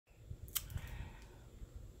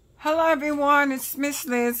Hello everyone, it's Miss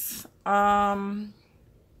Liz.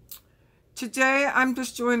 Today I'm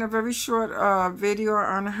just doing a very short video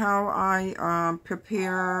on how I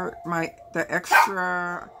prepare the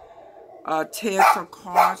extra tags or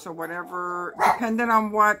cards or whatever, depending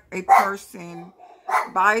on what a person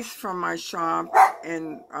buys from my shop.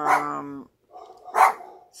 And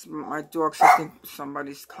my dogs, I think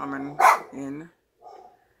somebody's coming in.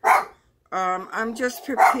 I'm just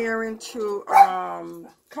preparing to,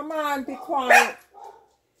 come on, be quiet.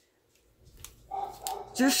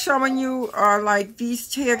 Just showing you, like these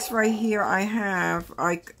tags right here I have,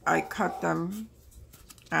 I cut them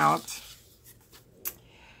out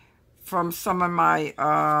from some of my,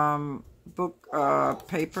 book,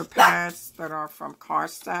 paper pads that are from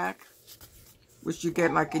Cardstack, which you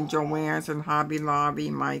get like in Joann's and Hobby Lobby,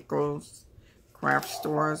 Michael's, craft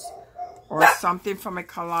stores. Or something from a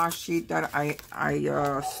collage sheet that I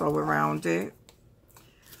sew around it.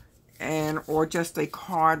 Or just a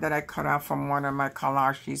card that I cut out from one of my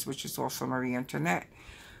collage sheets, which is also Marie Antoinette.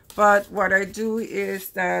 But what I do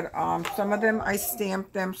is that some of them I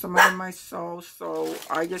stamp them, some of them I sew. So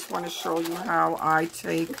I just want to show you how I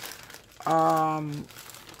take a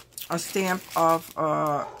stamp of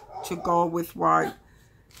to go with what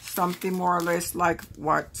something more or less like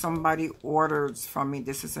what somebody orders from me.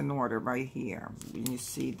 This is an order right here. You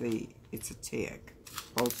see it's a tag.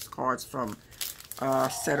 Both cards from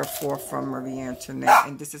set of 4 from Marie Antoinette,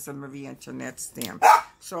 and this is a Marie Antoinette stamp.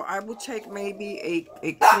 So I will take maybe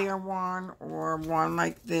a clear one or one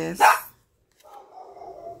like this.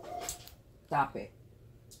 Stop it.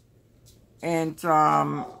 And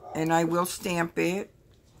I will stamp it.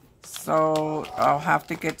 So I'll have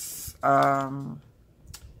to get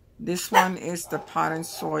this one is the Pot and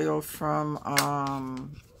Soil from,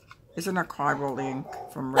 it's an archival ink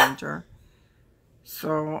from Ranger.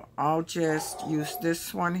 So I'll just use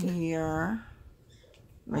this one here.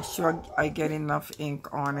 Make sure I get enough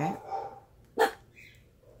ink on it.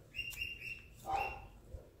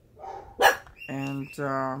 And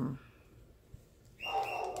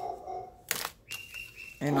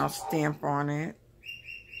I'll stamp on it.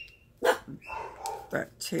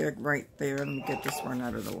 That tag right there. Let me get this one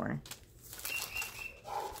out of the way.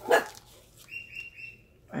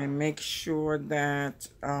 And make sure that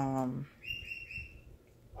I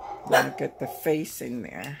get the face in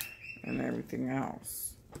there and everything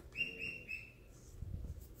else.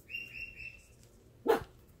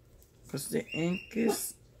 Because the ink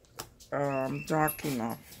is dark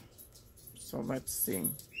enough. So let's see.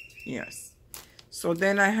 Yes. So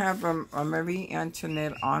then I have a Marie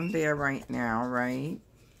Antoinette on there right now, right?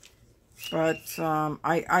 But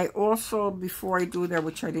I also, before I do that,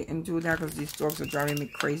 which I didn't do that because these dogs are driving me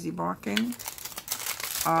crazy barking,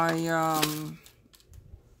 I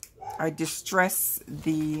distress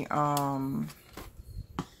the,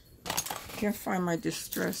 can't find my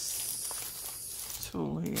distress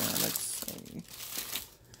tool here, let's see.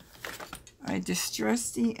 I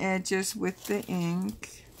distress the edges with the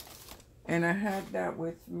ink. And I had that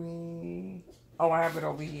with me. Oh, I have it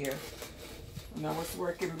over here. When I was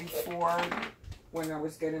working before, when I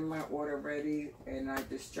was getting my order ready, and I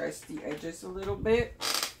distressed the edges a little bit,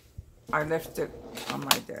 I left it on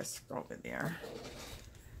my desk over there.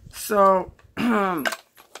 So, I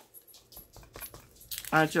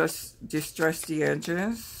just distressed the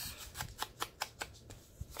edges.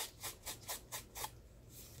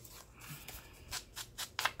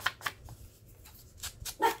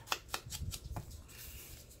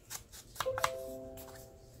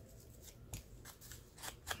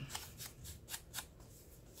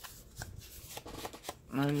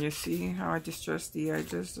 And you see how I distress the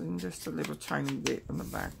edges, and just a little tiny bit on the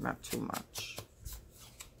back, not too much.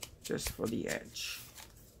 Just for the edge.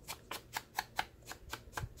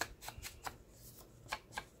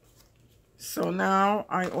 So now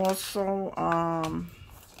I also,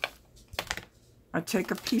 I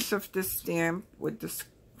take a piece of this stamp with this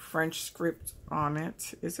French script on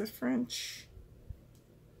it. Is it French?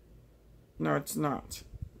 No, it's not.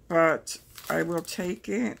 But I will take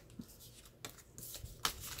it.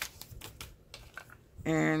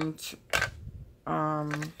 And I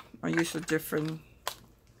use a different,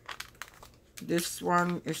 this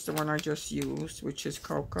one is the one I just used, which is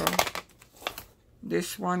Cocoa.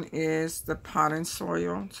 This one is the Pot and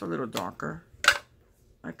Soil. It's a little darker.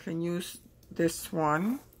 I can use this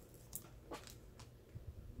one.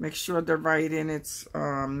 Make sure the writing it's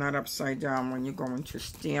not upside down when you're going to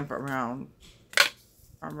stamp around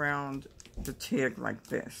the tag like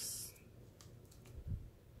this.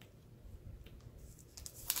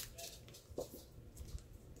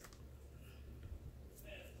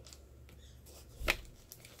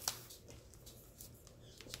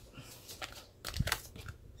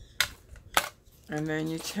 And then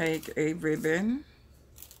you take a ribbon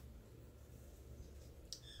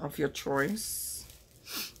of your choice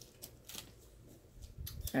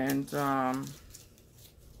and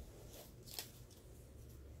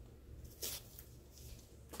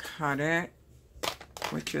cut it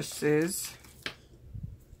with your scissors,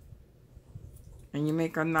 and you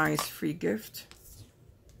make a nice free gift.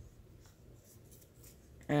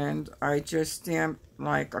 And I just stamp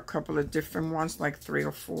like a couple of different ones, like 3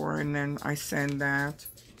 or 4, and then I send that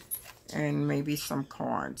and maybe some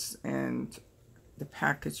cards, and the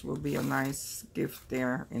package will be a nice gift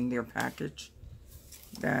there in their package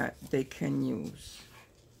that they can use.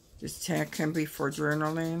 This tag can be for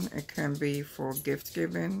journaling, it can be for gift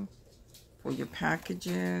giving, for your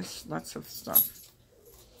packages, lots of stuff.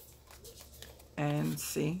 And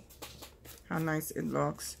see how nice it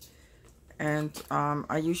looks. And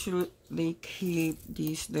I usually keep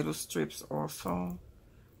these little strips also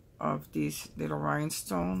of these little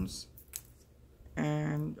rhinestones.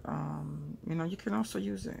 And, you know, you can also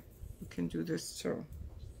use it. You can do this too.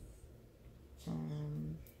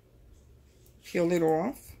 Peel it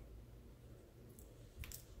off.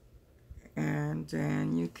 And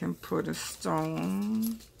then you can put a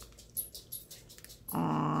stone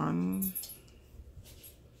on,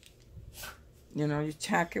 you know, you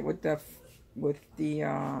tack it with the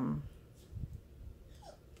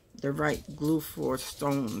right glue for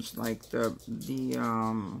stones, like the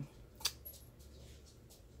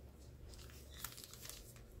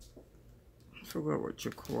I forgot what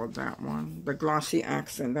you call that one, the glossy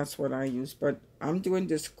accent. That's what I use, but I'm doing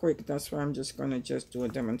this quick. That's why I'm just gonna do a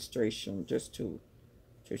demonstration just to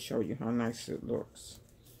show you how nice it looks.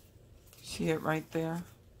 See it right there?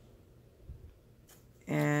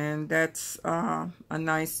 And that's a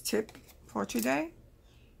nice tip for today.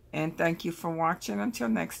 And thank you for watching. Until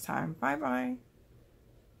next time. Bye-bye.